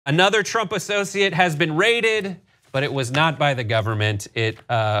Another Trump associate has been raided, but it was not by the government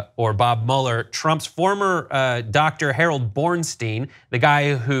or Bob Mueller. Trump's former doctor, Harold Bornstein, the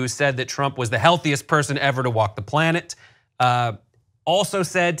guy who said that Trump was the healthiest person ever to walk the planet, also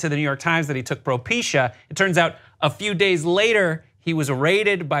said to the New York Times that he took Propecia. It turns out a few days later, he was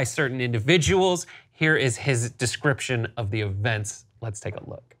raided by certain individuals. Here is his description of the events. Let's take a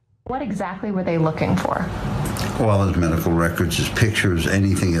look. What exactly were they looking for? All his medical records, his pictures,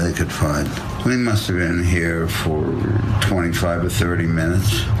 anything they could find. We must have been here for 25 or 30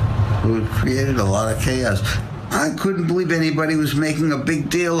 minutes. It created a lot of chaos. I couldn't believe anybody was making a big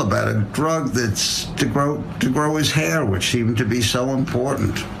deal about a drug that's to grow his hair, which seemed to be so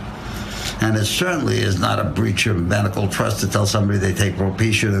important. And it certainly is not a breach of medical trust to tell somebody they take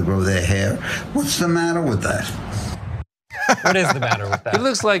Propecia to grow their hair. What's the matter with that? What is the matter with that? He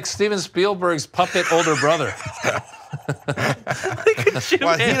looks like Steven Spielberg's puppet older brother.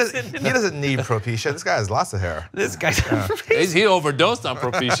 Well, he doesn't need Propecia. This guy has lots of hair. This guy's He overdosed on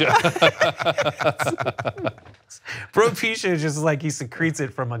Propecia. Propecia is just like he secretes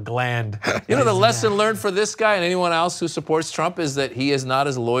it from a gland. You know, the lesson learned for this guy and anyone else who supports Trump is that he is not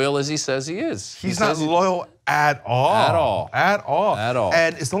as loyal as he says he is. He's not loyal at all. At all. At all. At all.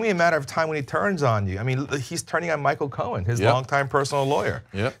 And it's only a matter of time when he turns on you. I mean, he's turning on Michael Cohen, his longtime personal lawyer.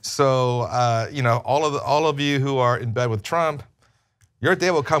 Yep. So, you know, all of you who are in bed with Trump, your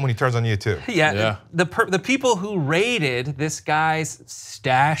day will come when he turns on you too. Yeah. The people who raided this guy's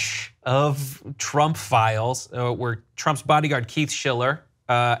stash of Trump files were Trump's bodyguard Keith Schiller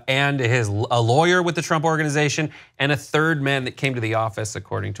and a lawyer with the Trump organization, and a third man that came to the office,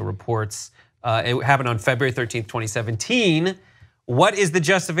 according to reports. It happened on February 13th, 2017. What is the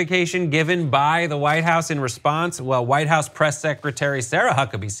justification given by the White House in response? Well, White House Press Secretary Sarah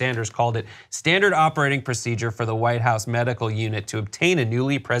Huckabee Sanders called it standard operating procedure for the White House medical unit to obtain a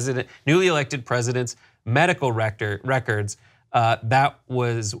newly elected president's medical records. That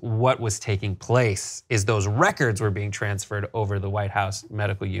was what was taking place, is those records were being transferred over the White House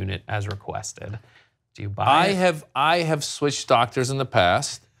medical unit as requested. Do you buy it? I have switched doctors in the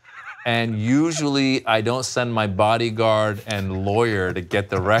past. And usually I don't send my bodyguard and lawyer to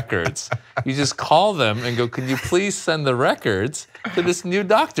get the records. You just call them and go, can you please send the records to this new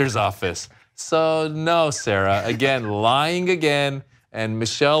doctor's office? So no, Sarah, again, lying again. And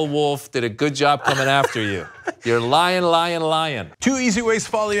Michelle Wolf did a good job coming after you. You're lying, lying, lying. 2 easy ways to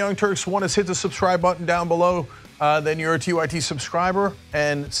follow the Young Turks. One is hit the subscribe button down below. Then you're a TYT subscriber.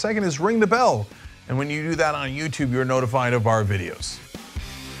 And second is ring the bell. And when you do that on YouTube, you're notified of our videos.